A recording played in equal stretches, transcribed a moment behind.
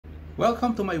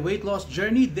Welcome to my weight loss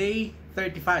journey, day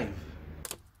 35.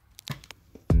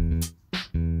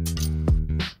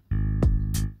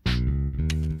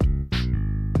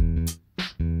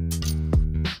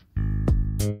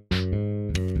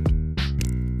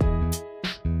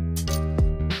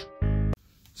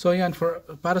 So ayan,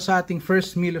 para sa ating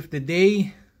first meal of the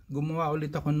day, gumawa ulit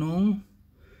ako nung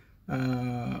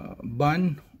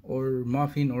bun or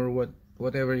muffin or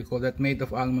whatever you call that, made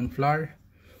of almond flour.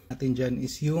 Natin dyan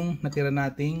is yung natira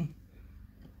nating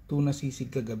tuna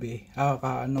sisig kagabi,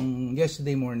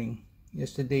 yesterday morning.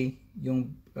 Yesterday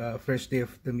yung first day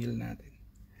of the meal natin,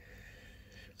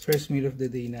 first meal of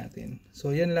the day natin.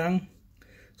 So yan lang.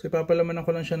 So ipapalaman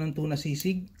ko lang siya ng tuna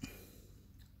sisig.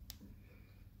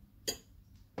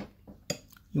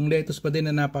 Yung lettuce pa din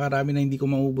na napakarami na hindi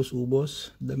ko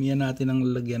maubos-ubos. Damihan natin ang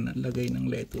lagay ng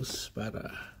lettuce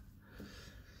para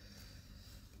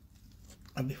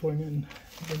before yun,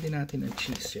 lagyan natin ang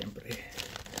cheese syempre.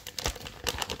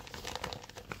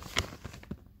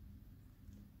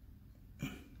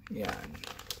 Yan.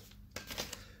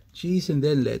 Cheese and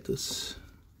then lettuce.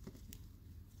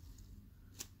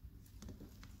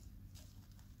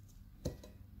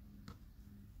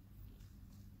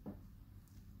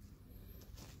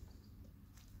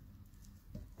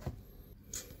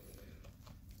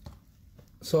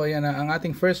 So ayan na ang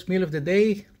ating first meal of the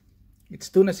day. It's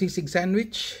tuna sisig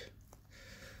sandwich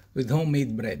with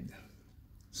homemade bread.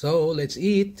 So let's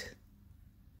eat.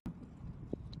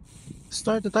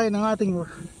 Start na tayo ng ating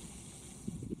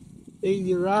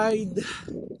daily ride.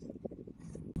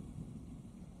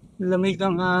 Lamig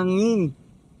ng hangin.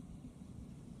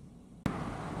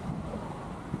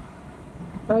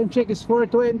 Time check is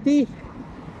 4:20.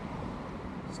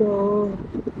 So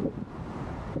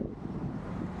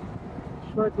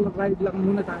short ride lang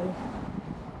muna tayo.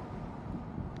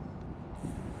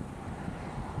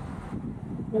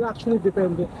 Well, actually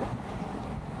depende.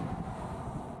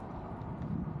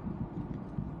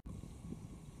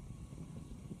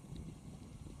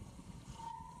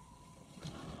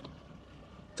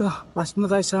 Ito, pasok na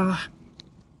tayo sa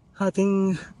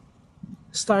ating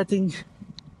starting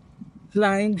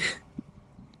line.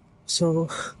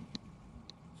 So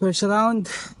first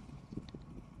round,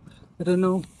 I don't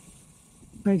know,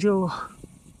 medyo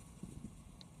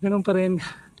ganun pa rin,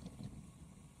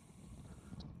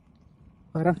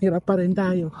 parang hirap pa rin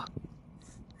tayo,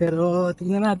 pero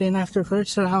tingnan natin after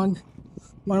first round.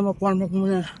 Warm up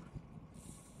muna.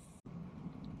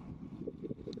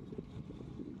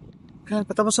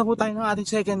 Patapos na po tayo ng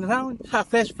ating second round,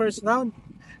 first round,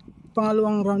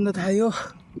 pangalawang round na tayo.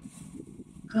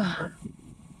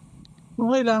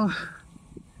 Okay lang,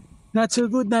 not so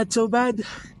good, not so bad,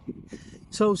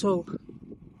 so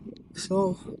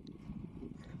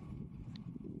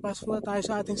pasok na tayo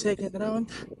sa ating second round.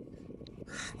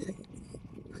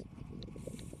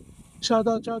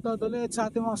 Shoutout ulit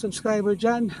sa ating mga subscriber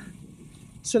dyan.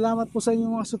 Salamat po sa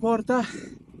inyong mga suporta.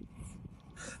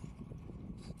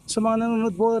 Sa mga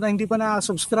nanonood po na hindi pa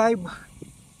nakasubscribe,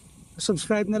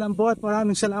 subscribe na lang po at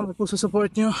maraming salamat po sa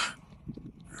support nyo.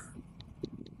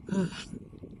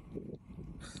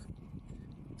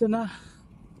 Ito na,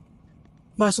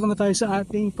 pasok na tayo sa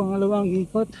ating pangalawang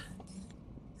ikot.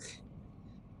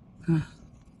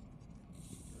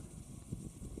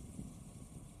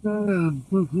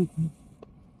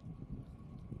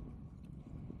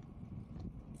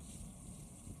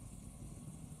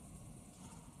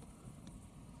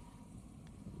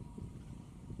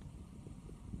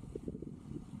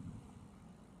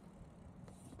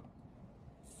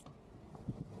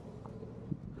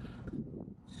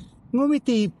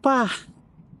 Ngumiti pa.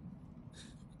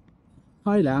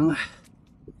 Okay lang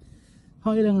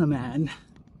naman.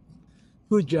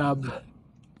 Good job.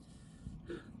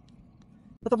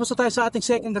 Patapos na tayo sa ating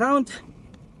second round.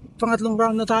 Pangatlong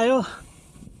round na tayo.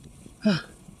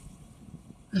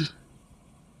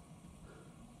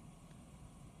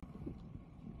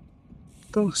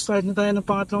 Ito, start na tayo ng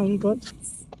pangatlong ikot.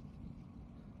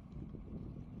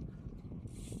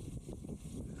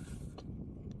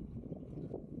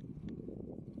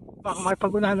 Baka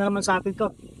makipag-unahan na naman sa atin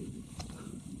to.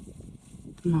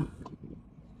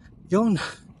 Yun.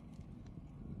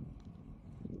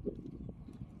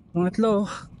 Pangatlo.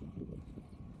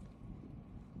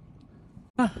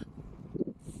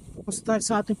 Tapos tayo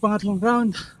sa ating pangatlong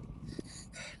round.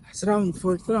 Last round,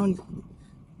 fourth round.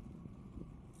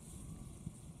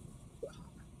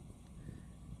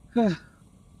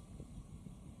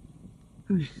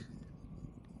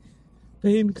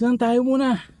 Tahimik lang tayo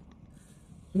muna.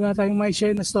 Wala tayong may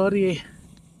share na story eh.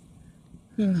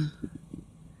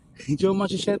 Medyo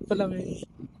masishare pa lang eh.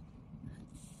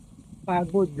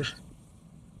 Pagod.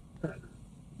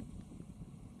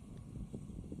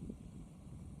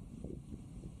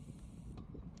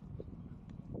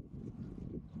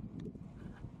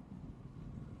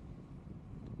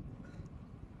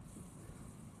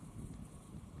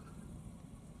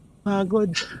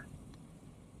 Pagod.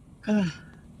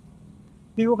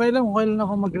 Hindi ko kailan kung kailan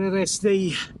ako magre-rest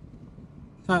day.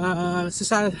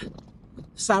 Sa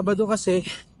Sabado kasi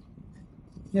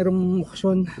merong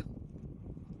moksyon.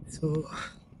 So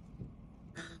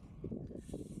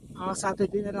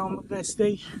Saturday na lang ako mag-rest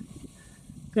day.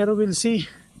 Pero we'll see.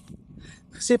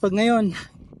 Kasi pag ngayon,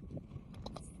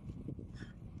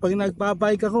 pag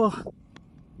nagbabike ako,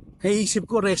 naiisip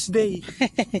ko rest day.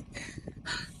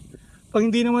 Pag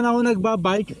hindi naman ako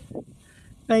nagbabike,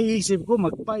 naiisip ko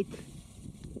magbike.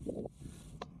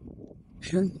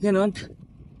 Yun, ganon.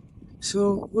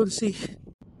 So, we'll see.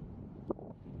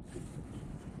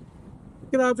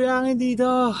 Grabe hangin dito.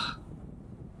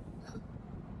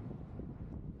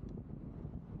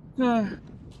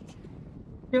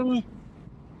 Yung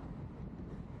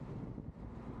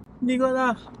hindi ko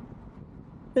na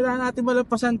kailangan natin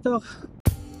malampasan to.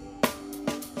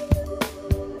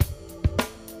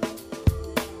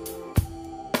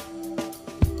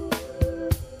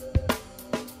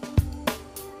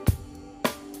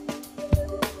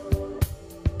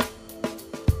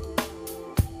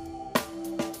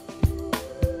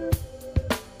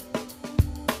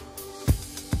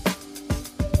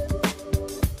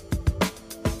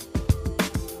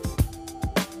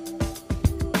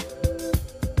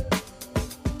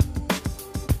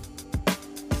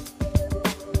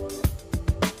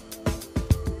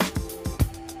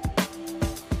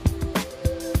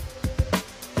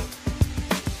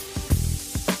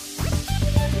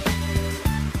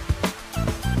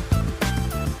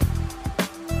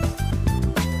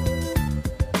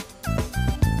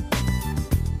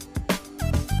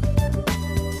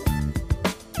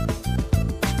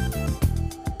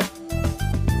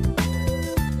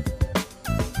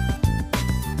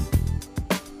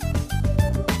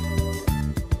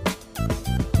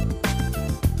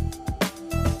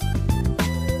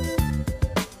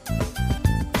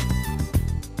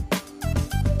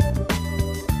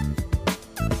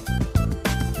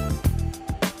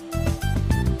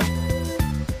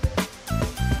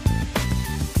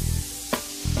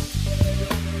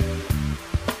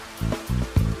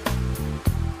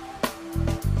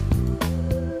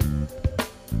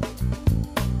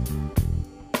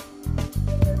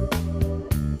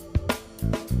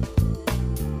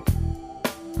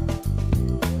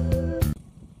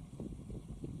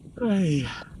 Ay.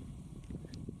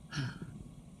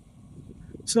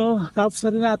 So, tapos na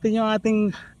rin natin yung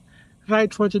ating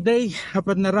ride for today.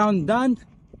 Apat na round done.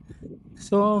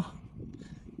 So,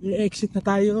 i-exit na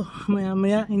tayo maya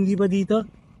maya. Hindi ba dito?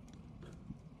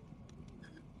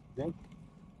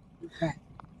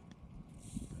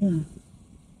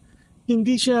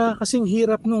 Hindi siya kasing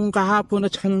hirap nung kahapon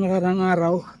at saka nung nakarang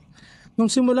araw. Nung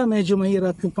simula medyo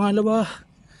mahirap. Yung pangalawa,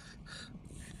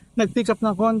 nag-pick up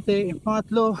na konti. Yung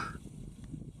pangatlo,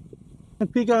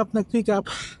 nag-pick up.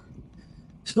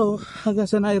 So, hanggang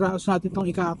sa nairaos natin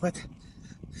itong ika-apat.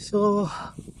 So,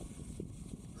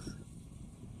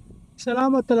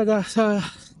 salamat talaga sa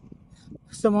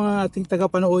mga ating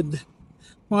tagapanood,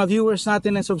 mga viewers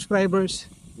natin and subscribers.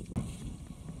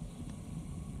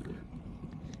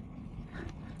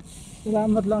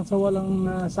 Salamat lang sa walang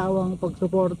sawang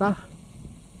pagsuporta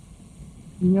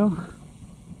ninyo.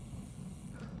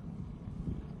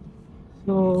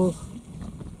 So,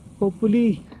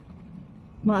 hopefully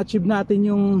ma-achieve natin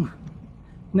yung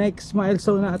next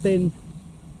milestone natin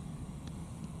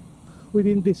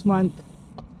within this month.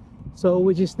 So,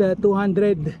 which is the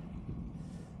 200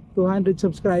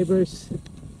 subscribers.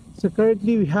 So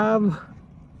currently we have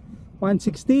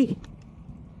 160.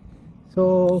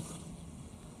 So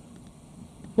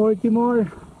 40 more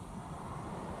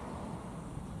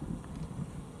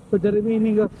for the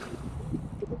remaining of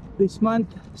this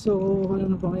month. So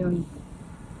ano pa ngayon?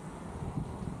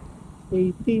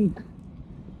 18.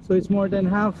 So it's more than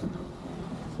half.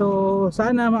 So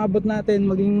sana maabot natin,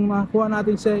 maging makakuha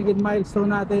natin second milestone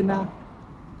natin na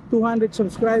 200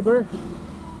 subscriber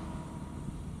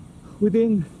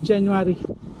within January.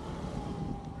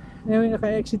 Anyway,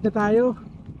 naka-exit na tayo.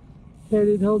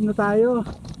 Headed home na tayo.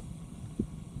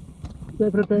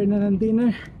 Prepare na ng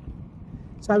dinner.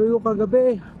 Sabi ko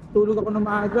kagabi, tulog ako ng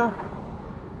maaga.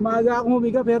 Maaga akong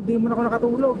humiga pero di mo na ako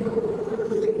nakatulog.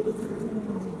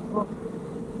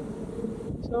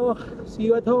 So,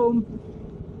 see you at home.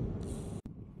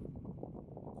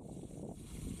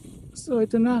 So,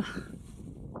 ito na.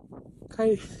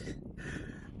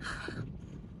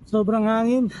 Sobrang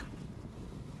hangin.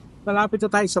 Malapit na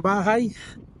tayo sa bahay.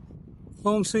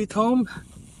 Home sweet home.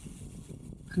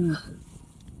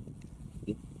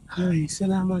 Ay,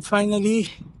 salamat finally.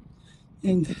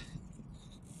 And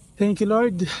thank you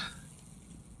Lord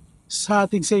sa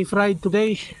ating safe ride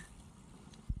today.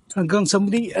 Hanggang sa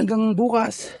muli, hanggang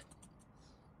bukas.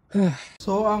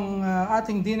 So ang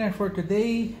ating dinner for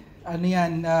today, ano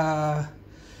yan,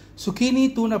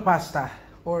 zucchini tuna pasta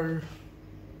or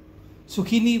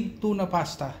zucchini tuna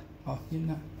pasta. Oh,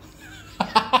 yun na.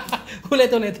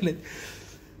 ulit.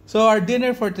 So our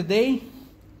dinner for today,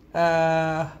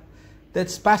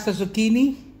 that's pasta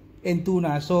zucchini and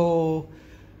tuna. So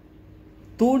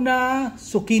tuna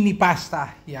zucchini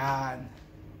pasta. Yan.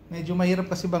 Medyo mahirap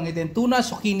kasi banggitin. Tuna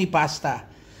zucchini pasta.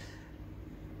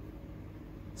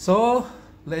 So,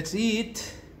 let's eat.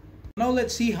 Now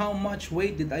let's see how much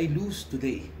weight did I lose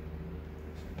today.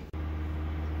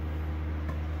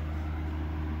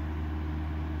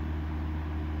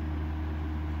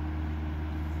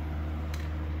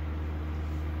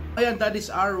 Ayan, that is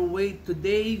our weight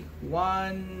today,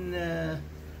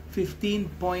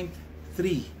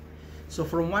 115.3. So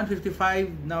from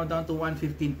 155 now down to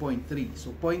 115.3.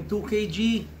 So 0.2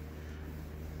 kg.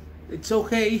 It's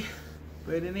okay.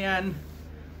 Pwede na yan.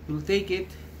 We'll take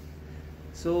it.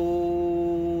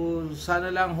 So sana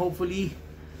lang hopefully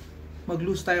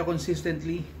mag-lose tayo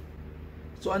consistently.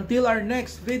 So until our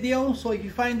next video, so if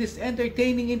you find this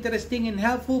entertaining, interesting, and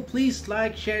helpful, please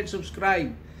like, share, and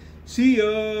subscribe. See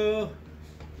ya!